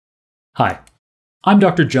Hi, I'm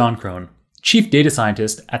Dr. John Krohn, Chief Data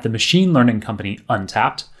Scientist at the machine learning company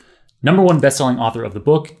Untapped, #1 bestselling author of the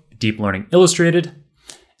book Deep Learning Illustrated,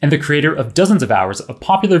 and the creator of dozens of hours of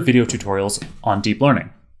popular video tutorials on deep learning.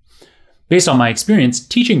 Based on my experience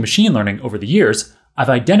teaching machine learning over the years, I've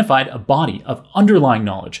identified a body of underlying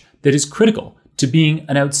knowledge that is critical to being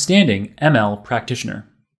an outstanding ML practitioner.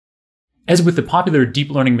 As with the popular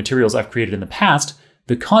deep learning materials I've created in the past,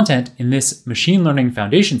 the content in this Machine Learning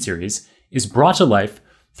Foundation series is brought to life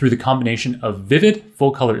through the combination of vivid,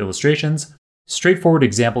 full-color illustrations, straightforward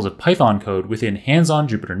examples of Python code within hands-on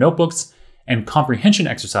Jupyter notebooks, and comprehension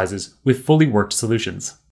exercises with fully worked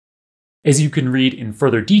solutions. As you can read in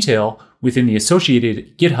further detail within the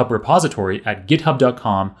associated GitHub repository at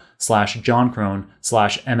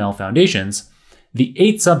github.com/johnkrohn/mlfoundations, the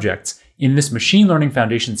 8 subjects in this Machine Learning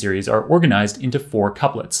Foundation series are organized into 4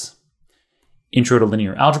 couplets: Intro to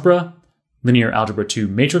Linear Algebra, Linear Algebra 2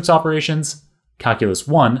 Matrix Operations, Calculus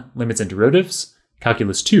 1 Limits and Derivatives,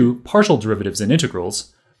 Calculus 2 Partial Derivatives and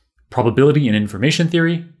Integrals, Probability and Information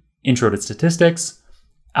Theory, Intro to Statistics,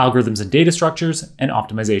 Algorithms and Data Structures, and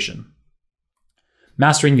Optimization.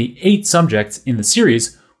 Mastering the 8 subjects in the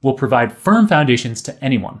series will provide firm foundations to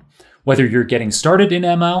anyone, whether you're getting started in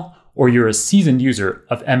ML or you're a seasoned user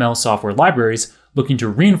of ML software libraries looking to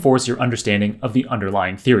reinforce your understanding of the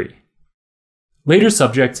underlying theory. Later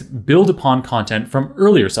subjects build upon content from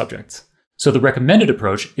earlier subjects, so the recommended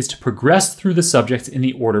approach is to progress through the subjects in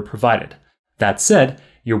the order provided. That said,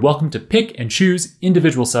 you're welcome to pick and choose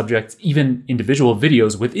individual subjects, even individual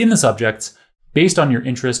videos within the subjects, based on your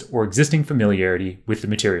interest or existing familiarity with the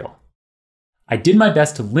material. I did my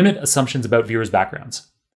best to limit assumptions about viewers'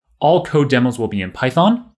 backgrounds. All code demos will be in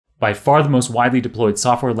Python, by far the most widely deployed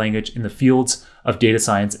software language in the fields of data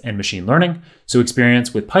science and machine learning, so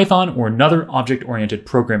experience with Python or another object-oriented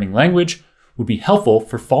programming language would be helpful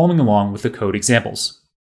for following along with the code examples.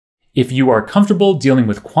 If you are comfortable dealing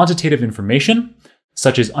with quantitative information,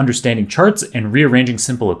 such as understanding charts and rearranging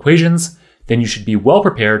simple equations, then you should be well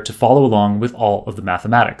prepared to follow along with all of the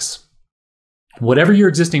mathematics. Whatever your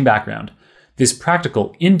existing background, this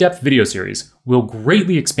practical, in-depth video series will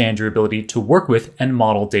greatly expand your ability to work with and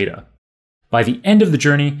model data. By the end of the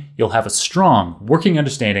journey, you'll have a strong working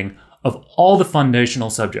understanding of all the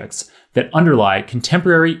foundational subjects that underlie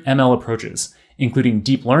contemporary ML approaches, including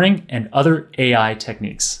deep learning and other AI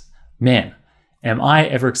techniques. Man, am I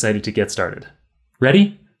ever excited to get started.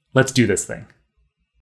 Ready? Let's do this thing.